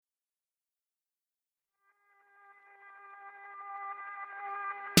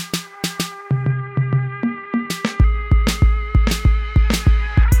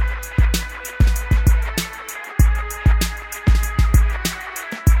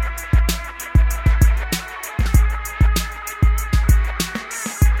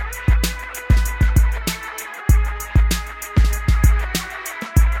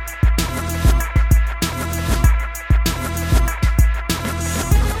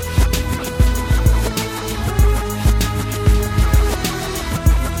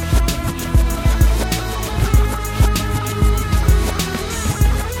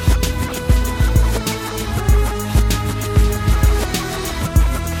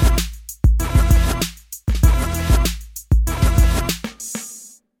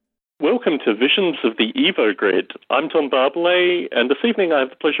welcome to Visions of the EvoGrid. I'm Tom Barbalet, and this evening I have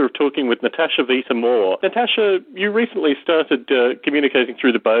the pleasure of talking with Natasha Vita-More. Natasha, you recently started communicating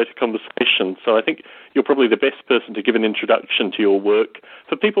through the Biotic Conversation, so I think you're probably the best person to give an introduction to your work.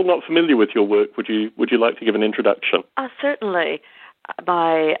 For people not familiar with your work, would you like to give an introduction? Certainly.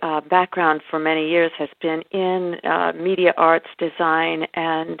 My background for many years has been in media arts, design,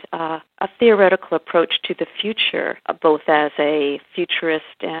 and a theoretical approach to the future, both as a futurist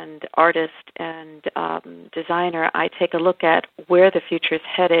and artist and designer. I take a look at where the future is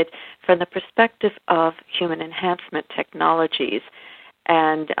headed from the perspective of human enhancement technologies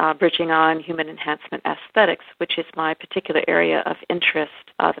and bridging on human enhancement aesthetics, which is my particular area of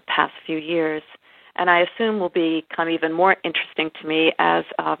interest the past few years. And I assume will become even more interesting to me as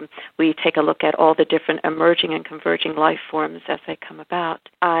we take a look at all the different emerging and converging life forms as they come about.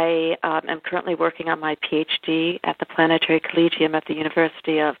 I am currently working on my PhD at the Planetary Collegium at the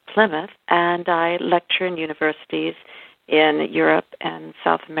University of Plymouth, and I lecture in universities in Europe and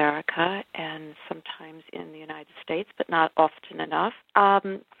South America and sometimes in the United States, but not often enough.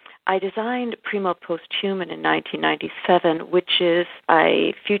 I designed Primo Posthuman in 1997, which is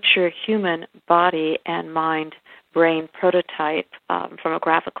a future human body and mind brain prototype from a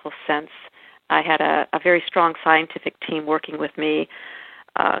graphical sense. I had a very strong scientific team working with me,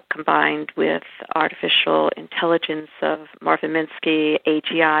 combined with artificial intelligence of Marvin Minsky,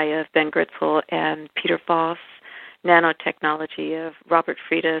 AGI of Ben Gritzel and Peter Voss, nanotechnology of Robert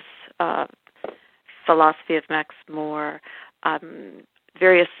Freitas, philosophy of Max Moore,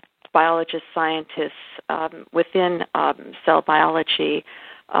 various biologists, scientists within cell biology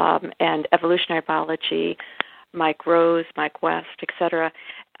and evolutionary biology, Mike Rose, Mike West, etc.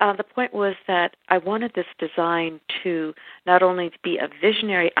 The point was that I wanted this design to not only be a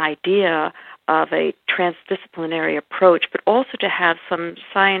visionary idea of a transdisciplinary approach, but also to have some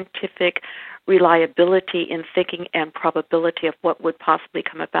scientific reliability in thinking and probability of what would possibly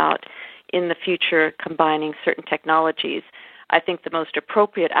come about in the future combining certain technologies. I think the most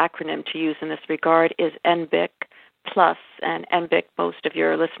appropriate acronym to use in this regard is NBIC Plus, and NBIC, most of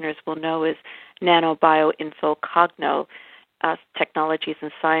your listeners will know, is Nano Bio Info Cogno, Technologies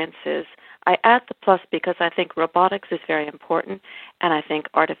and Sciences. I add the plus because I think robotics is very important, and I think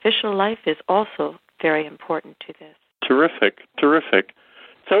artificial life is also very important to this. Terrific.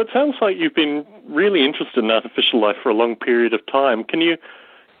 So it sounds like you've been really interested in artificial life for a long period of time. Can you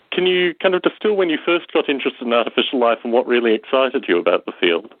kind of distill when you first got interested in artificial life and what really excited you about the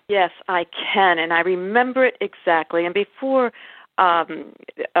field? Yes, I can, and I remember it exactly. And before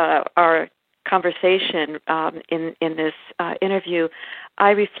our conversation in this interview,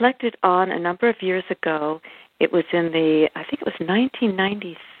 I reflected on a number of years ago. It was in I think it was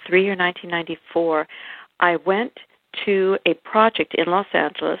 1993 or 1994. I went to a project in Los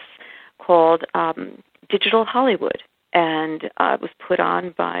Angeles called Digital Hollywood. And it was put on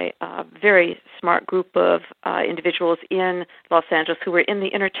by a very smart group of individuals in Los Angeles who were in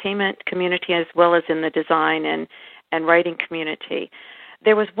the entertainment community as well as in the design and writing community.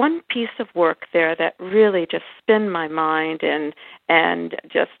 There was one piece of work there that really just spun my mind and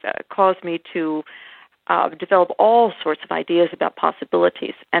just caused me to develop all sorts of ideas about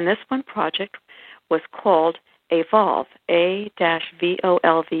possibilities. And this one project was called Evolve, A-V-O-L-V-E.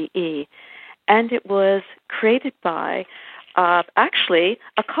 And it was created by actually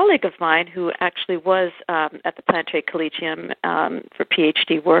a colleague of mine who actually was at the Planetary Collegium for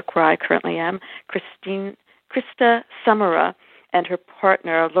PhD work, where I currently am, Krista Samara, and her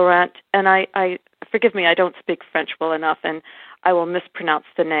partner, Laurent. And I forgive me, I don't speak French well enough, and I will mispronounce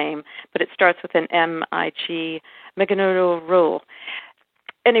the name, but it starts with an M-I-G, Meganoro.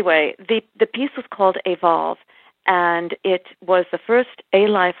 Anyway, the piece was called Evolve. And it was the first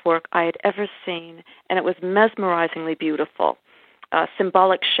A-life work I had ever seen, and it was mesmerizingly beautiful.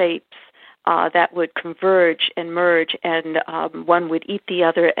 Symbolic shapes that would converge and merge, and one would eat the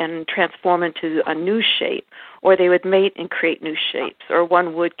other and transform into a new shape, or they would mate and create new shapes, or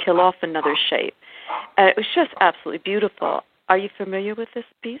one would kill off another shape. It was just absolutely beautiful. Are you familiar with this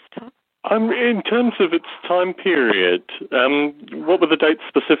piece, Tom? In terms of its time period, what were the dates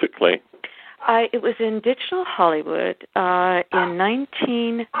specifically? It was in Digital Hollywood in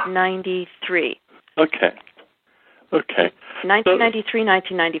 1993. Okay. 1993,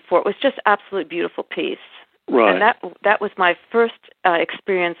 1994. It was just absolutely beautiful piece. Right. And that was my first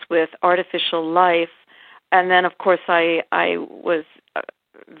experience with artificial life. And then, of course, I was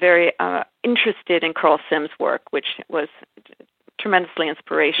very interested in Carl Sims' work, which was tremendously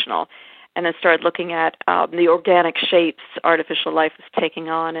inspirational. And then started looking at the organic shapes artificial life was taking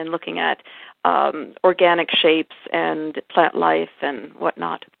on, and looking at organic shapes and plant life and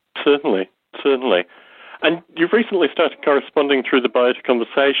whatnot. Certainly, certainly. And you've recently started corresponding through the Biota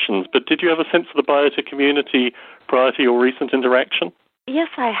Conversations, but did you have a sense of the Biota community prior to your recent interaction? Yes,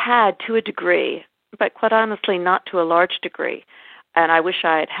 I had to a degree, but quite honestly, not to a large degree. And I wish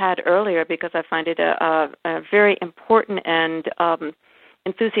I had had earlier because I find it a very important and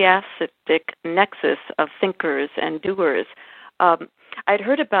enthusiastic nexus of thinkers and doers. I'd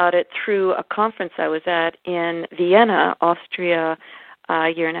heard about it through a conference I was at in Vienna, Austria, a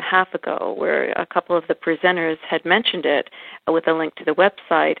year and a half ago, where a couple of the presenters had mentioned it with a link to the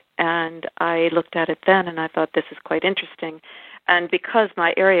website, and I looked at it then and I thought, this is quite interesting. And because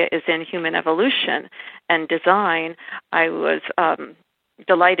my area is in human evolution and design, I was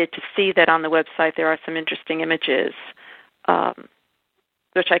delighted to see that on the website there are some interesting images,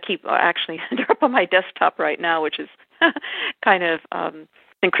 which I keep actually they're up on my desktop right now, which is kind of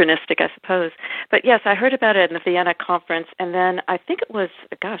synchronistic, I suppose. But yes, I heard about it in the Vienna conference, and then I think it was,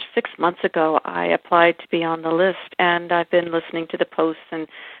 6 months ago, I applied to be on the list, and I've been listening to the posts and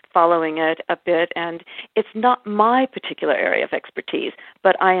following it a bit, and it's not my particular area of expertise,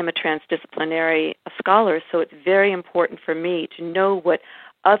 but I am a transdisciplinary scholar, so it's very important for me to know what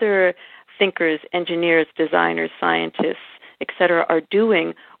other thinkers, engineers, designers, scientists, etc., are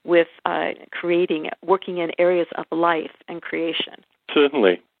doing with working in areas of life and creation.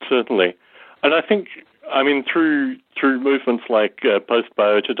 Certainly, certainly. And I think, through movements like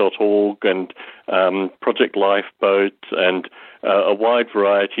postbiota.org and Project Lifeboat and a wide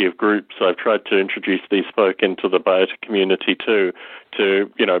variety of groups, I've tried to introduce these folk into the biota community too, to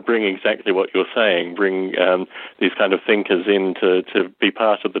bring exactly what you're saying, bring these kind of thinkers in to be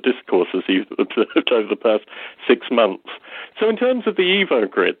part of the discourses you've observed over the past 6 months. So in terms of the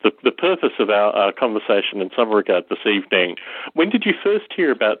EvoGrid, the purpose of our conversation in some regard this evening, when did you first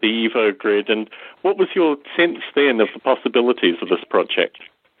hear about the EvoGrid, and what was your sense then of the possibilities of this project?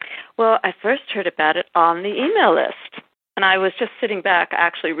 Well, I first heard about it on the email list, and I was just sitting back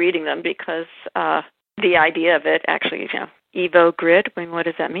actually reading them because the idea of it actually, EvoGrid, what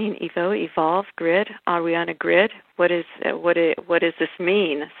does that mean? Evo, evolve, grid, are we on a grid? What does this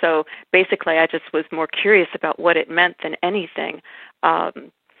mean? So basically I just was more curious about what it meant than anything.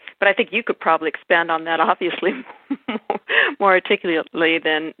 But I think you could probably expand on that, obviously, more articulately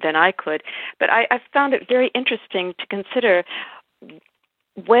than I could. But I found it very interesting to consider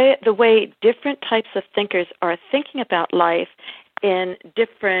the way different types of thinkers are thinking about life in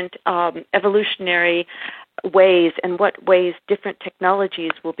different evolutionary ways, and what ways different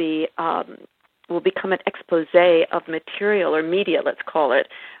technologies will become an expose of material or media, let's call it,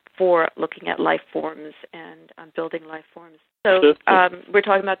 for looking at life forms and building life forms. So we're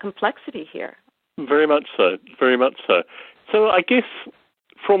talking about complexity here. Very much so, very much so. So I guess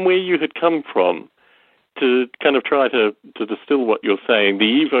from where you had come from, to kind of try to distill what you're saying,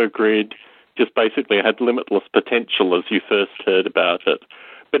 the EvoGrid just basically had limitless potential as you first heard about it.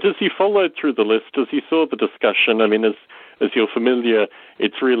 But as you followed through the list, as you saw the discussion, as you're familiar,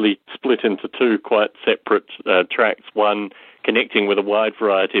 it's really split into two quite separate tracks. One connecting with a wide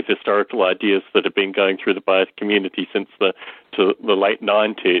variety of historical ideas that have been going through the biota community since the late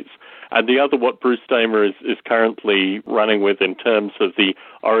 90s. And the other, what Bruce Damer is currently running with in terms of the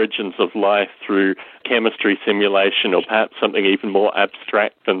origins of life through chemistry simulation, or perhaps something even more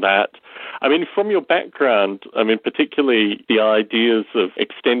abstract than that. From your background, particularly the ideas of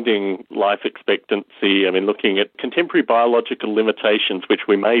extending life expectancy, looking at contemporary biological limitations which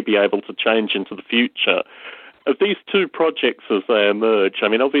we may be able to change into the future. Of these two projects as they emerge,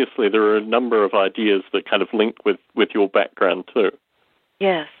 obviously there are a number of ideas that kind of link with your background too.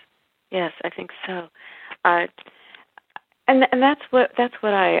 Yes, I think so. And that's what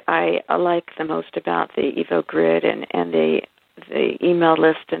I like the most about the EvoGrid and the email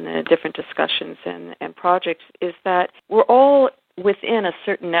list and the different discussions and projects, is that we're all within a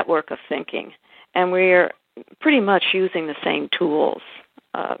certain network of thinking, and we're pretty much using the same tools,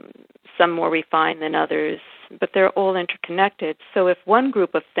 some more refined than others, but they're all interconnected. So if one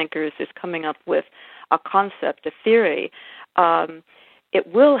group of thinkers is coming up with a concept, a theory, it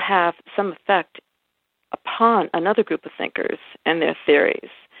will have some effect upon another group of thinkers and their theories.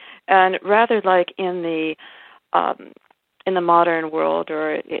 And rather like in the modern world,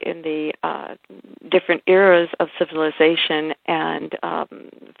 or in the different eras of civilization and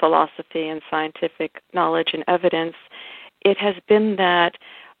philosophy and scientific knowledge and evidence, it has been that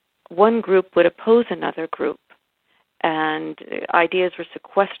one group would oppose another group, and ideas were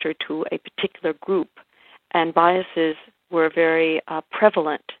sequestered to a particular group, and biases were very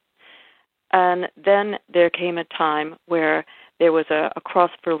prevalent. And then there came a time where there was a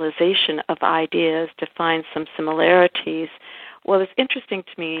cross-fertilization of ideas to find some similarities Well, it's interesting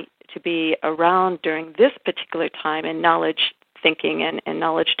to me to be around during this particular time in knowledge thinking and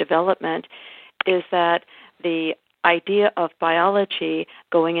knowledge development is that the idea of biology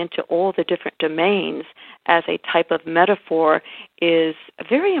going into all the different domains as a type of metaphor is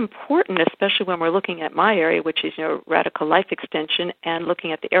very important, especially when we're looking at my area, which is radical life extension, and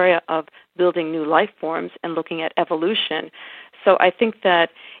looking at the area of building new life forms and looking at evolution. So I think that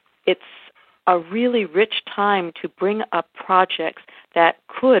it's a really rich time to bring up projects that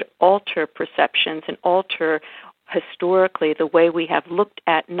could alter perceptions and alter historically the way we have looked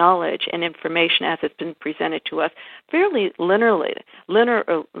at knowledge and information as it's been presented to us fairly linear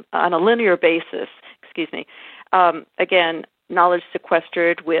on a linear basis. Again, knowledge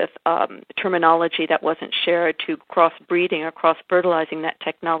sequestered with terminology that wasn't shared to cross-breeding or cross-fertilizing that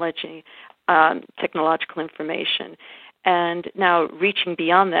technological information. And now reaching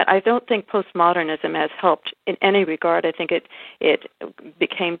beyond that, I don't think postmodernism has helped in any regard. I think it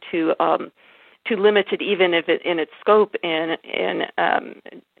became too limited, even if in its scope, in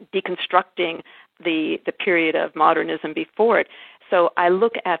deconstructing the period of modernism before it. So I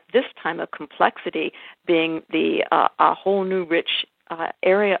look at this time of complexity being a whole new rich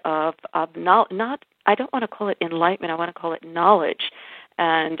area of not I don't want to call it enlightenment. I want to call it knowledge,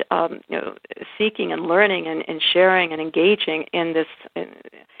 and seeking and learning and sharing and engaging in this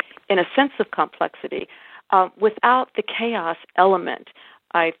in a sense of complexity without the chaos element.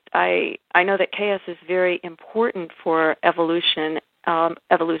 I know that chaos is very important for evolution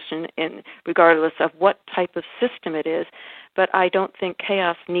in regardless of what type of system it is, but I don't think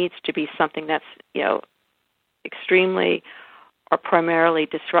chaos needs to be something that's extremely or primarily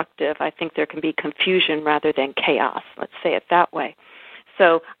disruptive. I think there can be confusion rather than chaos. Let's say it that way.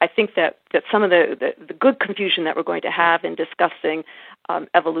 So I think that some of the good confusion that we're going to have in discussing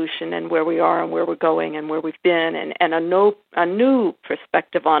evolution and where we are and where we're going and where we've been and a new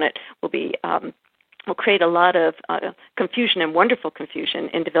perspective on it will create a lot of confusion and wonderful confusion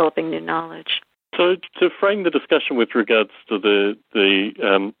in developing new knowledge. So to frame the discussion with regards to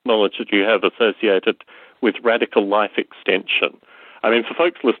the knowledge that you have associated with radical life extension, I mean, for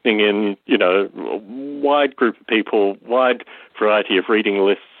folks listening in, a wide group of people, wide variety of reading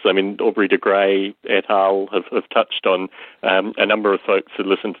lists. I mean, Aubrey de Grey et al. have touched on a number of folks who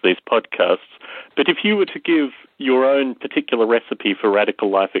listen to these podcasts. But if you were to give your own particular recipe for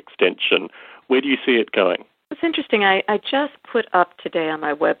radical life extension, where do you see it going? It's interesting. I just put up today on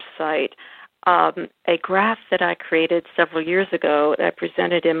my website a graph that I created several years ago that I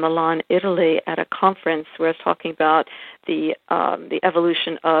presented in Milan, Italy at a conference where I was talking about the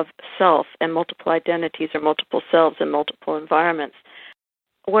evolution of self and multiple identities or multiple selves in multiple environments.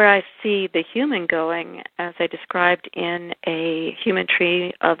 Where I see the human going, as I described in a human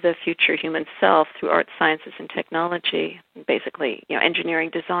tree of the future human self through art, sciences, and technology, basically engineering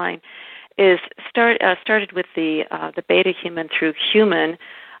design, is started with the beta human through human.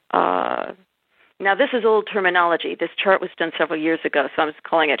 Now, this is old terminology. This chart was done several years ago, so I'm just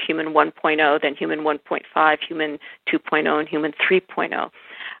calling it Human 1.0, then Human 1.5, Human 2.0, and Human 3.0.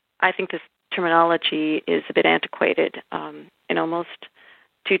 I think this terminology is a bit antiquated and almost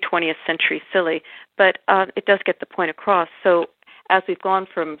too 20th century silly, but it does get the point across. So as we've gone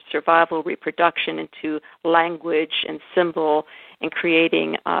from survival, reproduction into language and symbol and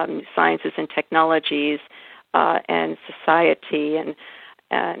creating sciences and technologies and society and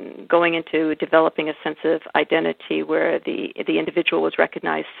going into developing a sense of identity where the individual was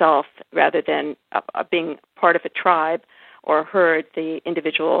recognized self rather than being part of a tribe or a herd, the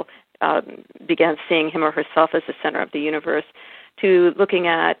individual began seeing him or herself as the center of the universe, to looking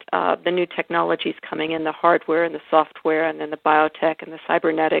at the new technologies coming in, the hardware and the software, and then the biotech and the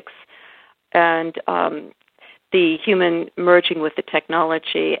cybernetics, and the human merging with the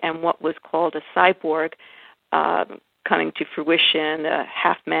technology and what was called a cyborg coming to fruition, the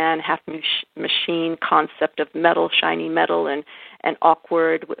half-man, half-machine concept of metal, shiny metal, and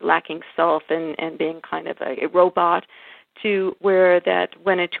awkward, lacking self, and being kind of a robot, to where that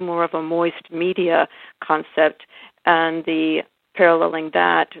went into more of a moist media concept, and the paralleling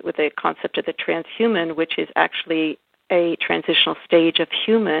that with the concept of the transhuman, which is actually a transitional stage of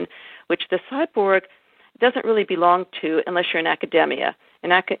human, which the cyborg doesn't really belong to unless you're in academia.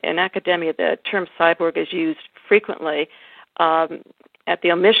 In academia, the term cyborg is used frequently at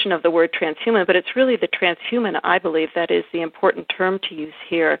the omission of the word transhuman, but it's really the transhuman, I believe, that is the important term to use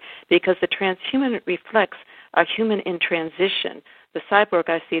here, because the transhuman reflects a human in transition. The cyborg,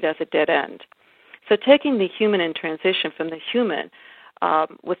 I see it as a dead end. So taking the human in transition from the human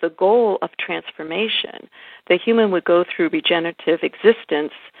with the goal of transformation, the human would go through regenerative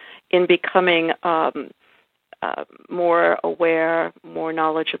existence in becoming more aware, more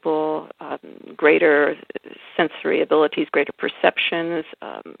knowledgeable, greater sensory abilities, greater perceptions,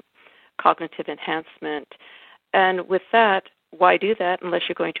 cognitive enhancement. And with that, why do that unless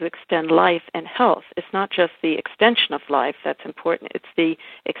you're going to extend life and health? It's not just the extension of life that's important. It's the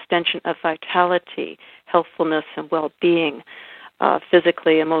extension of vitality, healthfulness, and well-being,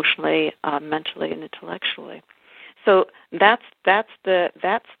 physically, emotionally, mentally, and intellectually. So that's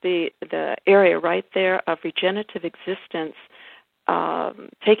the area right there of regenerative existence,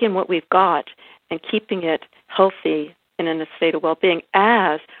 taking what we've got and keeping it healthy and in a state of well-being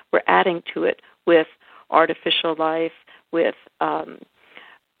as we're adding to it with artificial life, with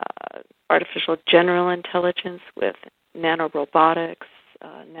artificial general intelligence, with nanorobotics,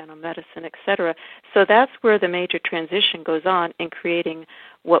 nanomedicine, etc. So that's where the major transition goes on in creating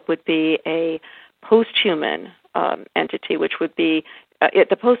what would be a post-human entity, which would be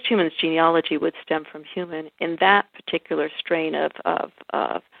the post-human's genealogy would stem from human in that particular strain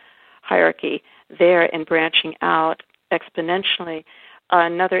of hierarchy there and branching out exponentially.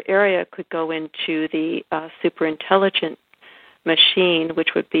 Another area could go into the superintelligent machine, which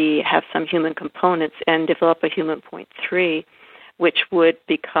would have some human components and develop a human 0.3, which would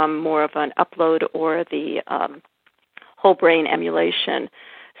become more of an upload or the whole brain emulation.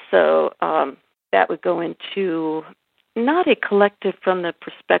 So that would go into not a collective from the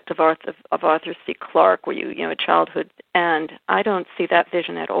perspective of Arthur C. Clarke, where you childhood, and I don't see that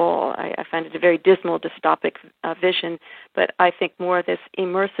vision at all. I find it a very dismal, dystopic vision, but I think more this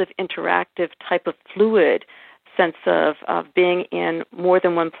immersive, interactive type of fluid sense of being in more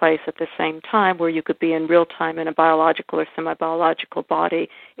than one place at the same time, where you could be in real time in a biological or semi-biological body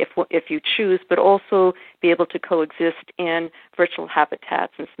if you choose, but also be able to coexist in virtual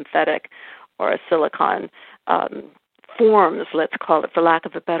habitats and synthetic or silicon forms, let's call it, for lack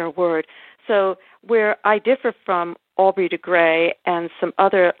of a better word. So where I differ from Aubrey de Grey and some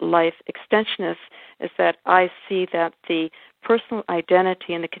other life extensionists is that I see that the personal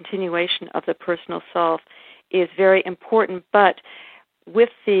identity and the continuation of the personal self is very important, but with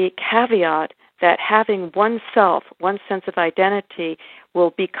the caveat that having one self, one sense of identity,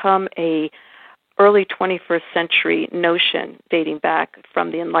 will become a early 21st century notion dating back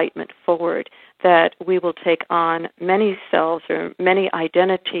from the Enlightenment forward, that we will take on many selves or many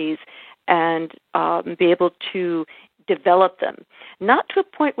identities and be able to develop them, not to a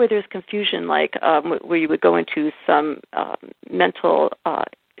point where there's confusion, like where you would go into some mental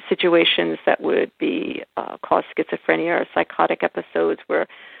situations that would be cause schizophrenia or psychotic episodes where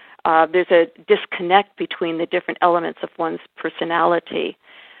there's a disconnect between the different elements of one's personality.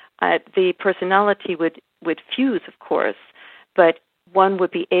 The personality would fuse, of course, but one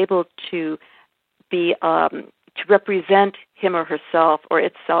would be able to be to represent him or herself or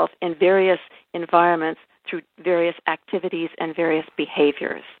itself in various environments through various activities and various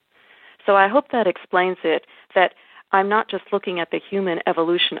behaviors. So I hope that explains it, that I'm not just looking at the human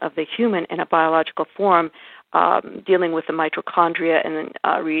evolution of the human in a biological form, dealing with the mitochondria and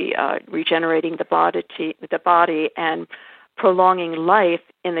regenerating the body and prolonging life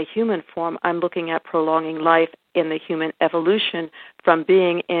in the human form. I'm looking at prolonging life in the human evolution from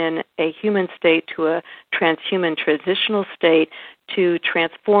being in a human state to a transhuman transitional state to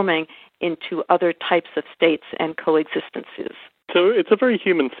transforming into other types of states and coexistences. So it's a very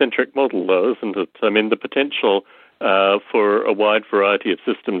human-centric model, though, isn't it? I mean, the potential for a wide variety of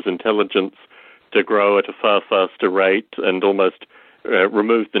systems intelligence to grow at a far faster rate and almost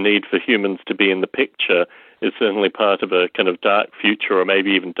remove the need for humans to be in the picture is certainly part of a kind of dark future or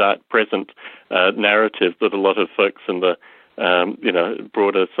maybe even dark present narrative that a lot of folks in the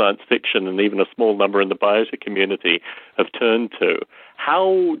broader science fiction and even a small number in the biotech community have turned to.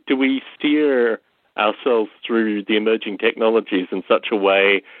 How do we steer ourselves through the emerging technologies in such a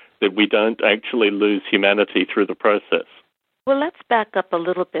way that we don't actually lose humanity through the process? Well, let's back up a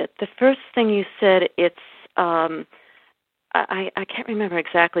little bit. The first thing you said, it's I can't remember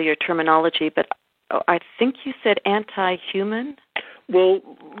exactly your terminology, but I think you said anti-human? Well,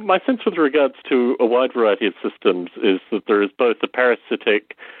 my sense with regards to a wide variety of systems is that there is both a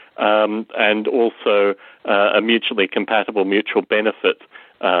parasitic and also a mutually compatible mutual benefit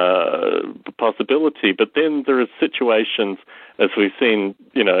possibility. But then there are situations, as we've seen,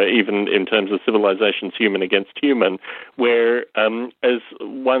 even in terms of civilizations human against human, where as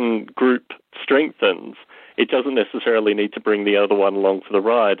one group strengthens, it doesn't necessarily need to bring the other one along for the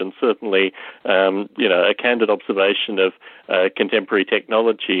ride. And certainly, a candid observation of contemporary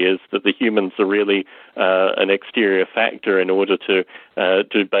technology is that the humans are really an exterior factor in order to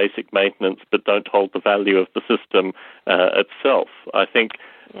do basic maintenance, but don't hold the value of the system itself. I think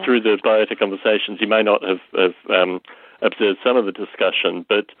through the Bioetic Conversations, you may not have observed some of the discussion,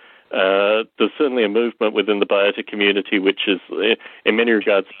 but there's certainly a movement within the bioetic community which is, in many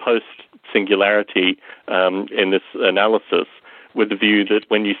regards, post-singularity in this analysis, with the view that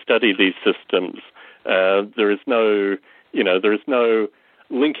when you study these systems, there is no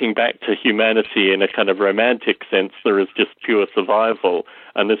linking back to humanity in a kind of romantic sense. There is just pure survival,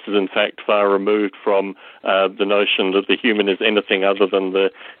 and this is in fact far removed from the notion that the human is anything other than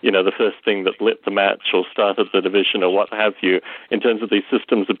the first thing that lit the match or started the division or what have you. In terms of these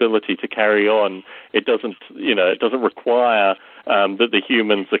systems' ability to carry on, it doesn't require that the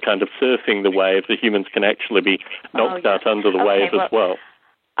humans are kind of surfing the wave. The humans can actually be knocked out under the wave as well.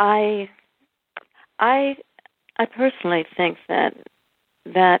 I personally think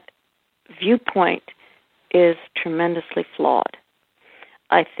that viewpoint is tremendously flawed.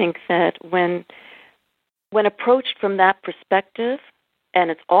 I think that when approached from that perspective, and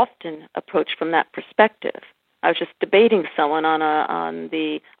it's often approached from that perspective, I was just debating someone on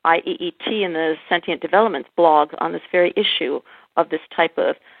the IEET and the Sentient Development blog on this very issue of this type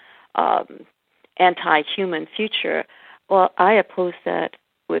of anti-human future. Well, I oppose that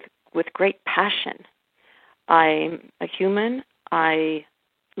with great passion. I'm a human. I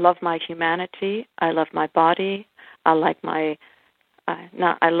love my humanity. I love my body. I love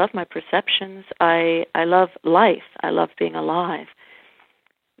my perceptions. I love life. I love being alive.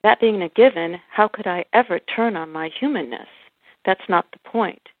 That being a given, how could I ever turn on my humanness? That's not the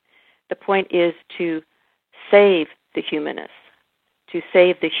point. The point is to save the humanness, to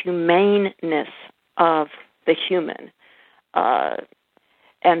save the humaneness of the human,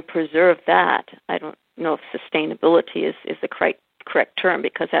 and preserve that. I don't know if sustainability is the correct term,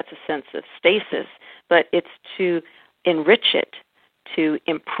 because that's a sense of stasis, but it's to enrich it, to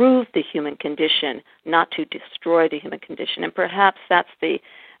improve the human condition, not to destroy the human condition. And perhaps that's the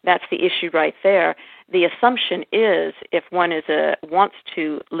issue right there. The assumption is, if one wants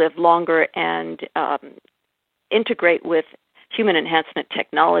to live longer and integrate with human enhancement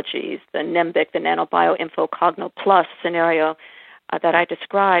technologies, the NEMBIC, the Nanobio Info Cogno Plus scenario that I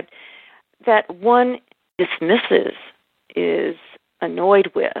described, that one dismisses, is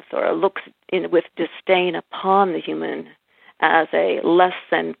annoyed with, or looks with disdain upon the human as a less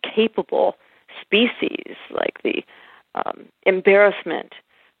than capable species, like the embarrassment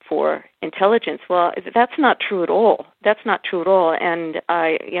for intelligence. Well, that's not true at all. That's not true at all. And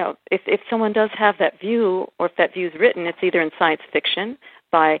if someone does have that view, or if that view is written, it's either in science fiction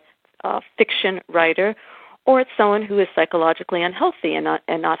by a fiction writer, or it's someone who is psychologically unhealthy and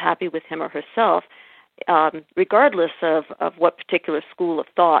not happy with him or herself, regardless of what particular school of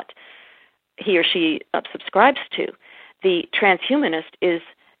thought he or she subscribes to. The transhumanist is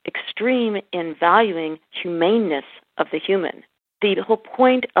extreme in valuing humaneness of the human. The whole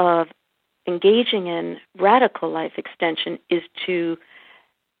point of engaging in radical life extension is to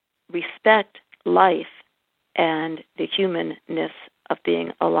respect life and the humanness of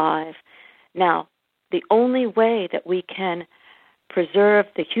being alive. Now, the only way that we can preserve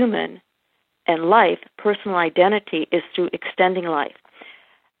the human and life, personal identity, is through extending life.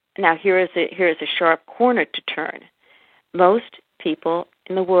 Now, here is a sharp corner to turn. Most people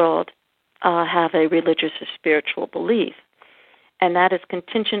in the world have a religious or spiritual belief, and that is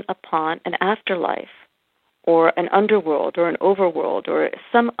contingent upon an afterlife, or an underworld, or an overworld, or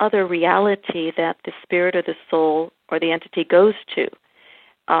some other reality that the spirit or the soul or the entity goes to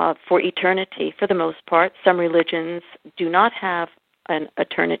for eternity. For the most part, some religions do not have an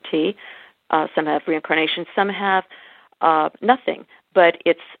eternity. Some have reincarnation. Some have nothing. But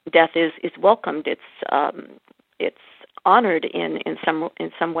its death is welcomed. It's honored in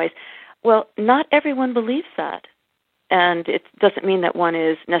some ways. Well, not everyone believes that, and it doesn't mean that one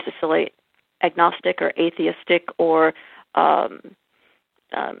is necessarily agnostic or atheistic or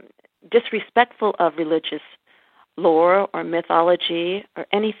disrespectful of religious lore or mythology or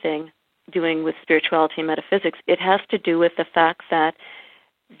anything doing with spirituality and metaphysics. It has to do with the fact that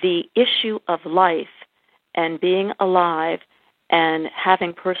the issue of life and being alive and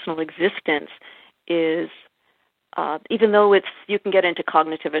having personal existence is, even though you can get into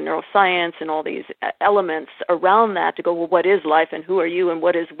cognitive and neuroscience and all these elements around that to go, well, what is life and who are you and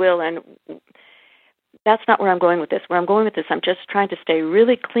what is will? And that's not where I'm going with this. Where I'm going with this, I'm just trying to stay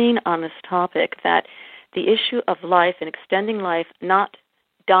really clean on this topic, that the issue of life and extending life, not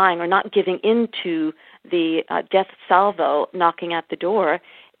dying or not giving into the death salvo knocking at the door,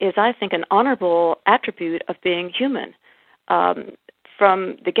 is, I think, an honorable attribute of being human.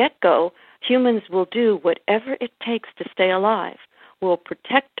 From the get-go, humans will do whatever it takes to stay alive.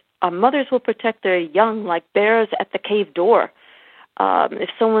 Mothers will protect their young like bears at the cave door. If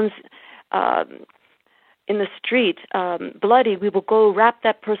someone's in the street bloody, we will go wrap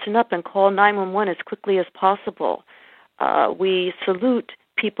that person up and call 911 as quickly as possible. We salute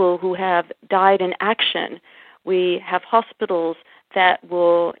people who have died in action. We have hospitals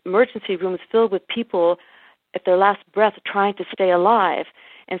emergency rooms filled with people at their last breath trying to stay alive.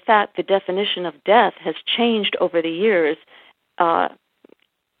 In fact, the definition of death has changed over the years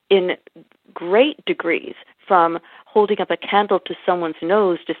in great degrees, from holding up a candle to someone's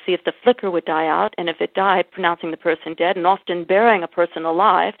nose to see if the flicker would die out, and if it died, pronouncing the person dead, and often burying a person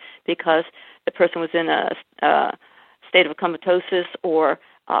alive because the person was in a state of comatosis or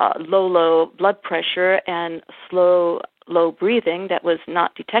low blood pressure and low breathing that was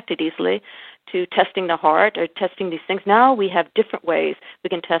not detected easily, to testing the heart or testing these things. Now we have different ways we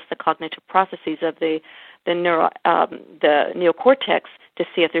can test the cognitive processes of the neocortex to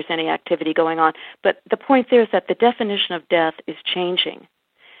see if there's any activity going on. But the point there is that the definition of death is changing,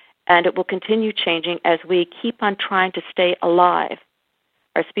 and it will continue changing as we keep on trying to stay alive.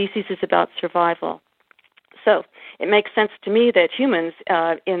 Our species is about survival. So it makes sense to me that humans,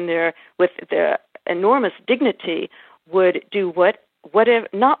 with their enormous dignity, would do whatever,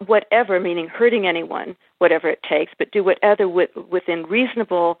 not whatever, meaning hurting anyone, whatever it takes, but do whatever within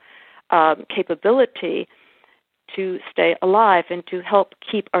reasonable capability to stay alive and to help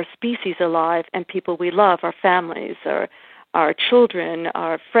keep our species alive and people we love, our families, our children,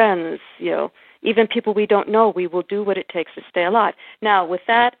 our friends, even people we don't know. We will do what it takes to stay alive. Now, with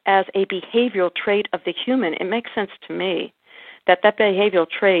that as a behavioral trait of the human, it makes sense to me that behavioral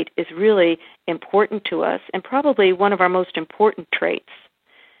trait is really important to us and probably one of our most important traits.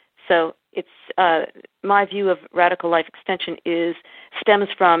 So it's my view of radical life extension stems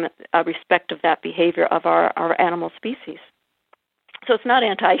from a respect of that behavior of our animal species. So it's not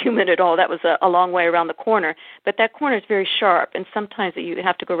anti-human at all. That was a long way around the corner, but that corner is very sharp, and sometimes you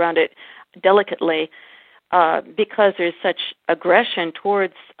have to go around it delicately because there's such aggression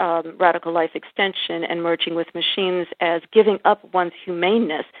towards radical life extension and merging with machines as giving up one's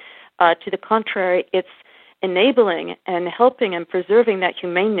humaneness. To the contrary, it's enabling and helping and preserving that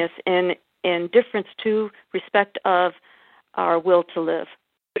humaneness in difference to respect of our will to live.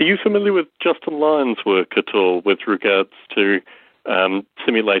 Are you familiar with Justin Lyon's work at all with regards to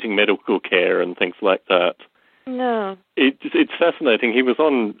simulating medical care and things like that? No. It's fascinating. He was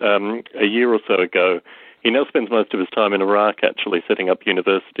on a year or so ago. He now spends most of his time in Iraq, actually, setting up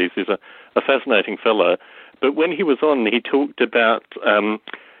universities. He's a fascinating fellow. But when he was on, he talked about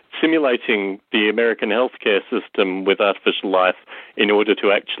simulating the American healthcare system with artificial life in order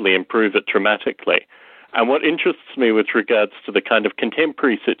to actually improve it dramatically. And what interests me with regards to the kind of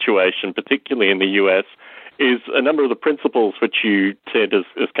contemporary situation, particularly in the U.S., is a number of the principles which you said as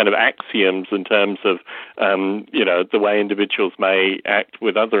kind of axioms in terms of, the way individuals may act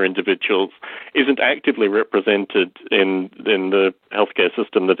with other individuals isn't actively represented in the healthcare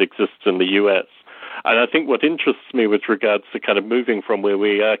system that exists in the U.S. And I think what interests me with regards to kind of moving from where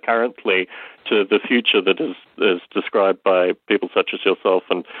we are currently to the future that is described by people such as yourself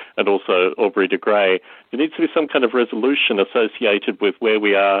and also Aubrey de Grey, there needs to be some kind of resolution associated with where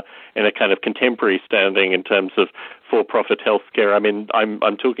we are in a kind of contemporary standing in terms of for-profit healthcare. I mean,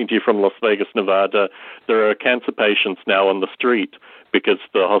 I'm talking to you from Las Vegas, Nevada. There are cancer patients now on the street because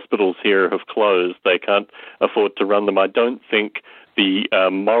the hospitals here have closed. They can't afford to run them. I don't think the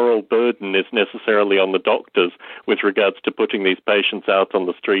moral burden is necessarily on the doctors with regards to putting these patients out on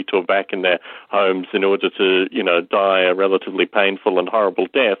the street or back in their homes in order to, die a relatively painful and horrible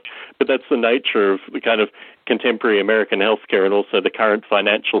death. But that's the nature of the kind of contemporary American healthcare and also the current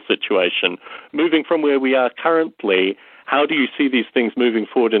financial situation. Moving from where we are currently, how do you see these things moving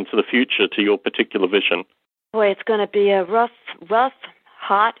forward into the future to your particular vision? Boy, it's going to be a rough,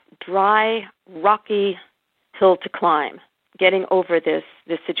 hot, dry, rocky hill to climb. Getting over this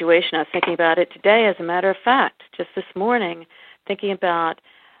situation. I was thinking about it today, as a matter of fact, just this morning, thinking about,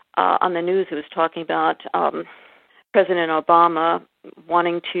 on the news, it was talking about President Obama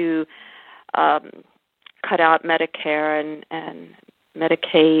wanting to cut out Medicare and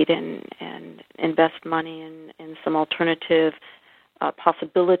Medicaid and invest money in some alternative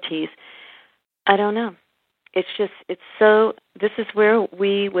possibilities. I don't know. This is where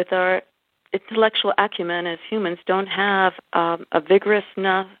we, with our intellectual acumen as humans, don't have a vigorous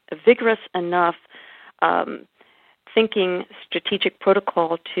enough thinking strategic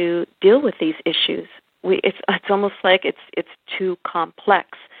protocol to deal with these issues. It's almost like it's too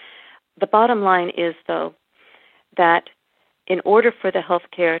complex. The bottom line is, though, that in order for the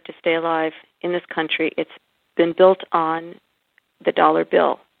healthcare to stay alive in this country, it's been built on the dollar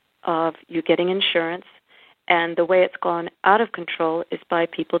bill of you getting insurance And the way it's gone out of control is by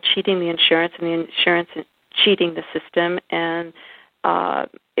people cheating the insurance and the insurance cheating the system. And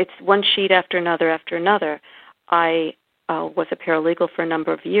it's one cheat after another after another. I was a paralegal for a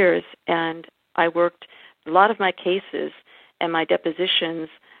number of years, and I worked a lot of my cases and my depositions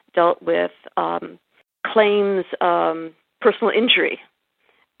dealt with claims, personal injury.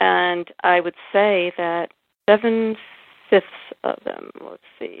 And I would say that 7/5 of them,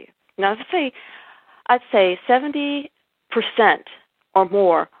 now I'd say 70% or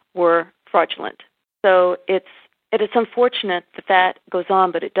more were fraudulent. So it is unfortunate that goes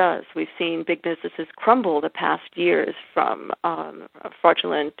on, but it does. We've seen big businesses crumble the past years from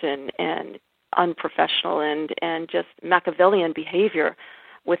fraudulent and unprofessional and just Machiavellian behavior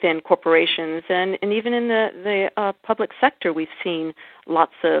within corporations, and even in the public sector, we've seen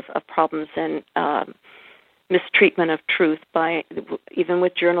lots of problems and mistreatment of truth by even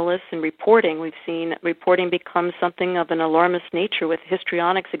with journalists and reporting. We've seen reporting become something of an alarmist nature, with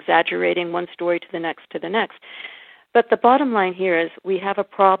histrionics exaggerating one story to the next to the next. But the bottom line here is we have a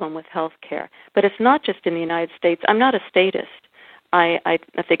problem with health care. But it's not just in the United States. I'm not a statist. I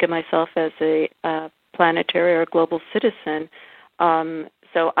think of myself as a planetary or global citizen.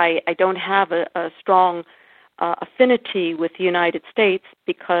 So I don't have a strong affinity with the United States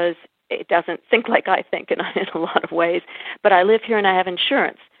because it doesn't think like I think in a lot of ways. But I live here and I have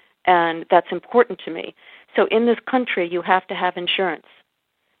insurance, and that's important to me. So in this country, you have to have insurance.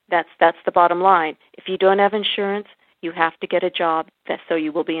 That's the bottom line. If you don't have insurance, you have to get a job so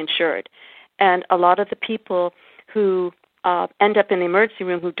you will be insured. And a lot of the people who end up in the emergency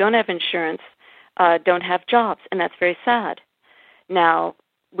room who don't have insurance don't have jobs, and that's very sad. Now,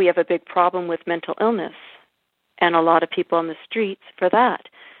 we have a big problem with mental illness and a lot of people on the streets for that.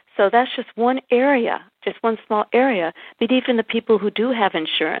 So that's just one area, just one small area. But even the people who do have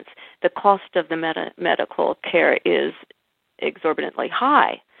insurance, the cost of the medical care is exorbitantly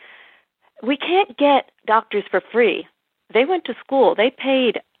high. We can't get doctors for free. They went to school. They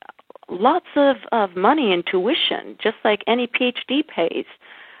paid lots of money in tuition, just like any PhD pays,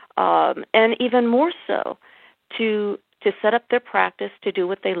 and even more so to set up their practice to do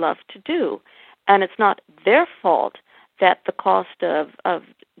what they love to do. And it's not their fault that the cost of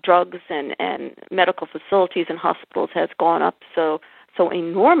drugs and medical facilities and hospitals has gone up so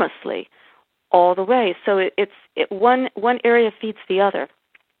enormously all the way. So one area feeds the other.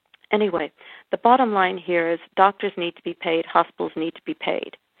 Anyway, the bottom line here is doctors need to be paid, hospitals need to be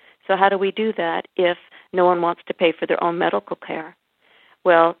paid. So how do we do that if no one wants to pay for their own medical care?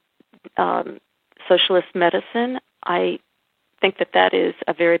 Well, socialist medicine, I think that is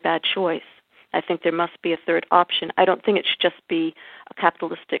a very bad choice. I think there must be a third option. I don't think it should just be a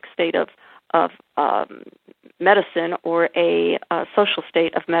capitalistic state of medicine or a social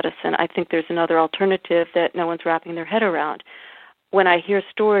state of medicine. I think there's another alternative that no one's wrapping their head around. When I hear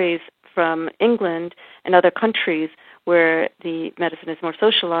stories from England and other countries where the medicine is more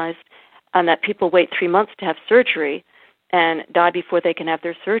socialized and that people wait 3 months to have surgery and die before they can have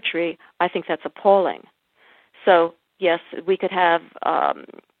their surgery, I think that's appalling. So, yes, we could have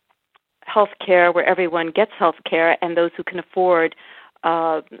health care where everyone gets health care, and those who can afford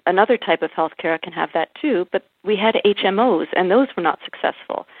another type of health care can have that too. But we had HMOs, and those were not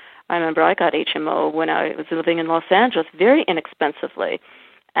successful. I remember I got HMO when I was living in Los Angeles very inexpensively,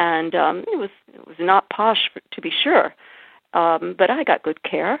 and it was not posh to be sure, but I got good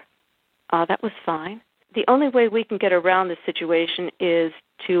care. That was fine. The only way we can get around this situation is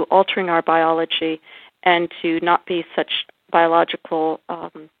to altering our biology and to not be such biological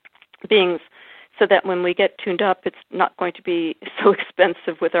beings, so that when we get tuned up, it's not going to be so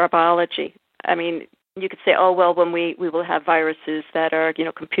expensive with our biology. I mean, you could say, oh, well, when we will have viruses that are,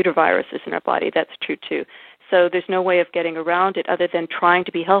 computer viruses in our body. That's true, too. So there's no way of getting around it other than trying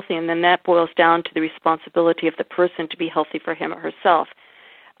to be healthy, and then that boils down to the responsibility of the person to be healthy for him or herself.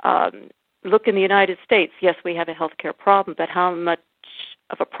 Look in the United States, yes, we have a healthcare problem, but how much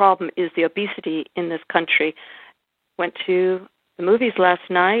of a problem is the obesity in this country? Went to the movies last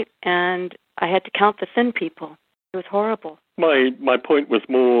night, and I had to count the thin people. It was horrible. My point was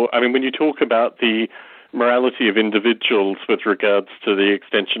more, when you talk about the morality of individuals with regards to the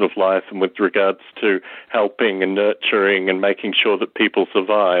extension of life and with regards to helping and nurturing and making sure that people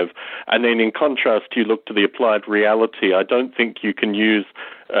survive, and then in contrast you look to the applied reality, I don't think you can use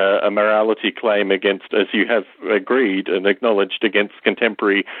a morality claim against, as you have agreed and acknowledged, against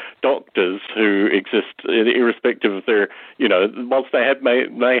contemporary doctors who exist irrespective of their, whilst they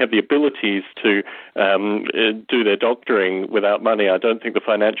may have the abilities to do their doctoring without money, I don't think the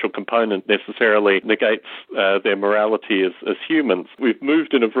financial component necessarily negates their morality as humans. We've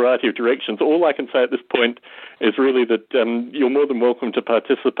moved in a variety of directions. All I can say at this point is really that you're more than welcome to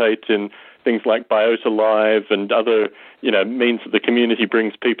participate in things like Biota Live and other, means that the community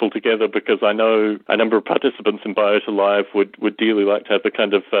brings people together, because I know a number of participants in Biota Live would dearly like to have the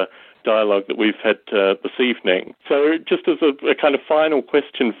kind of dialogue that we've had this evening. So just as a kind of final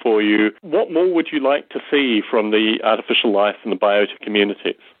question for you, what more would you like to see from the artificial life and the biota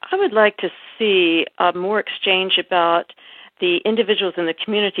communities? I would like to see more exchange about the individuals in the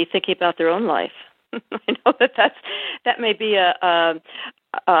community thinking about their own life. I know that may be a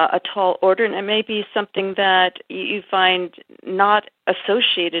tall order, and it may be something that you find not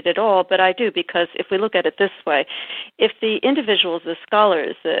associated at all, but I do, because if we look at it this way, if the individuals, the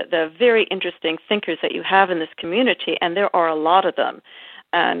scholars, the very interesting thinkers that you have in this community, and there are a lot of them,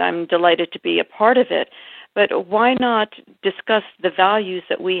 and I'm delighted to be a part of it, but why not discuss the values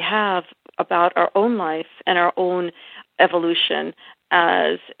that we have about our own life and our own evolution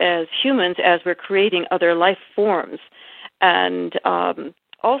as humans, as we're creating other life forms. And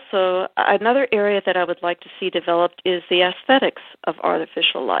also, another area that I would like to see developed is the aesthetics of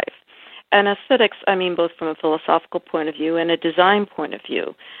artificial life. And aesthetics, I mean both from a philosophical point of view and a design point of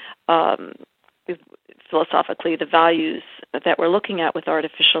view. Philosophically, the values that we're looking at with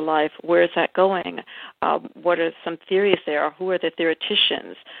artificial life, where is that going? What are some theories there? Who are the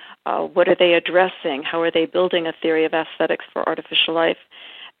theoreticians? What are they addressing? How are they building a theory of aesthetics for artificial life?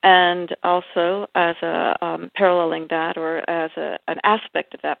 And also, as a paralleling that, or as an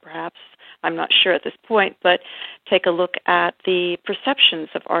aspect of that, perhaps, I'm not sure at this point, but take a look at the perceptions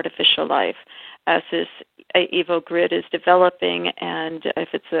of artificial life as this Evo grid is developing, and if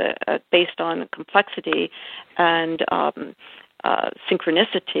it's based on complexity and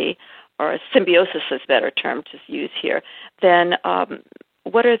synchronicity, or symbiosis is a better term to use here, then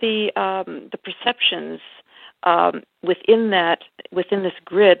what are the perceptions within this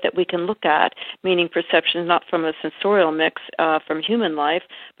grid that we can look at, meaning perceptions not from a sensorial mix from human life,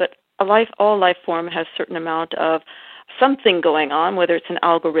 but all life form has a certain amount of something going on, whether it's an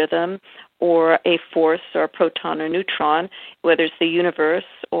algorithm or a force or a proton or neutron, whether it's the universe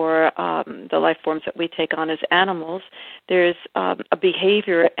or the life forms that we take on as animals. There's a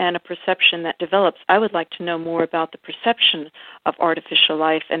behavior and a perception that develops. I would like to know more about the perception of artificial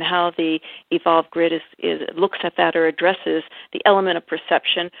life and how the evolved grid looks at that or addresses the element of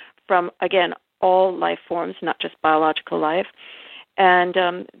perception from, again, all life forms, not just biological life, and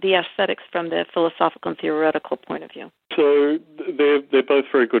the aesthetics from the philosophical and theoretical point of view. So they're both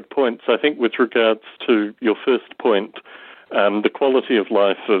very good points. I think with regards to your first point, the quality of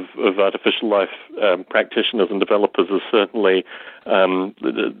life of artificial life practitioners and developers is certainly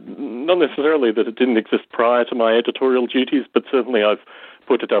not necessarily that it didn't exist prior to my editorial duties, but certainly I've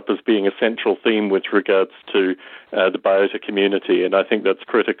put it up as being a central theme with regards to the biota community, and I think that's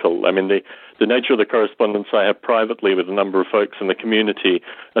critical. I mean, the nature of the correspondence I have privately with a number of folks in the community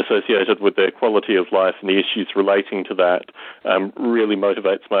associated with their quality of life and the issues relating to that really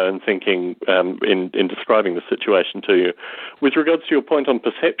motivates my own thinking in describing the situation to you. With regards to your point on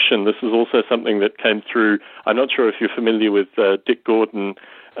perception, this is also something that came through. I'm not sure if you're familiar with Dick Gordon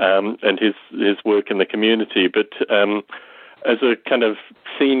and his work in the community, but as a kind of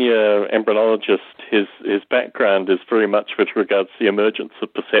senior embryologist, his background is very much with regards to the emergence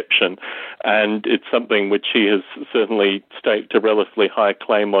of perception, and it's something which he has certainly staked a relatively high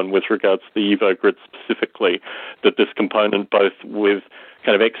claim on with regards to the Evo grid specifically, that this component, both with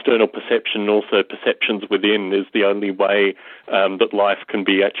kind of external perception and also perceptions within, is the only way that life can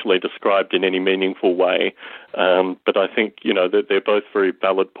be actually described in any meaningful way. But I think, that they're both very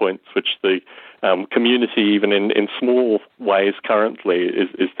valid points which the community, even in small ways currently,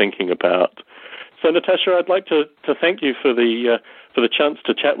 is thinking about. So, Natasha, I'd like to thank you for the chance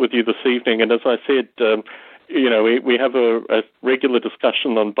to chat with you this evening. And as I said, we have a regular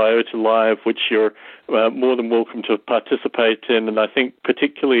discussion on Biota Live, which you're more than welcome to participate in. And I think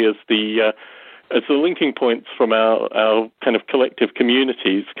particularly as the linking points from our kind of collective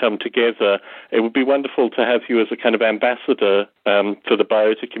communities come together, it would be wonderful to have you as a kind of ambassador for the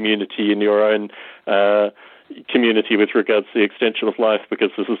biota community in your own community with regards to the extension of life, because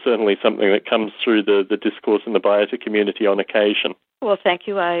this is certainly something that comes through the discourse in the biota community on occasion. Well, thank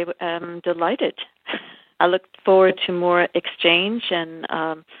you. I am delighted. I look forward to more exchange and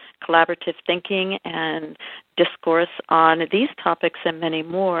collaborative thinking and discourse on these topics and many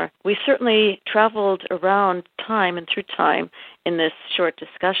more. We certainly traveled around time and through time in this short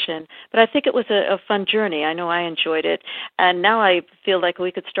discussion, but I think it was a fun journey. I know I enjoyed it, and now I feel like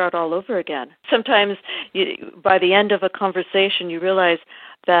we could start all over again. Sometimes by the end of a conversation, you realize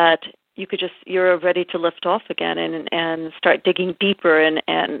that you're ready to lift off again and start digging deeper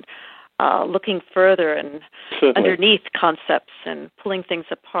and looking further and Certainly. underneath concepts and pulling things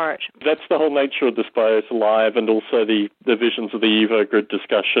apart. That's the whole nature of this BIOS Live, and also the visions of the EvoGrid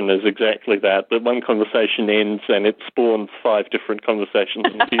discussion is exactly that one conversation ends and it spawns 5 different conversations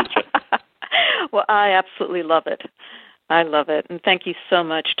in the future. Well, I absolutely love it. I love it. And thank you so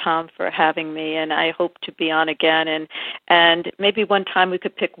much, Tom, for having me. And I hope to be on again. And maybe one time we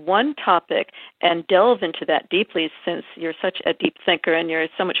could pick one topic and delve into that deeply, since you're such a deep thinker and you're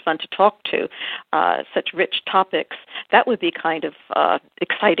so much fun to talk to, such rich topics. That would be kind of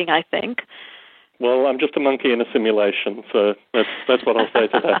exciting, I think. Well, I'm just a monkey in a simulation, so that's what I'll say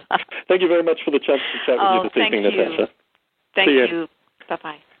to that. Thank you very much for the chance to chat with you this evening, Natasha. Thank you.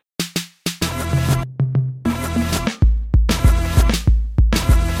 Bye-bye.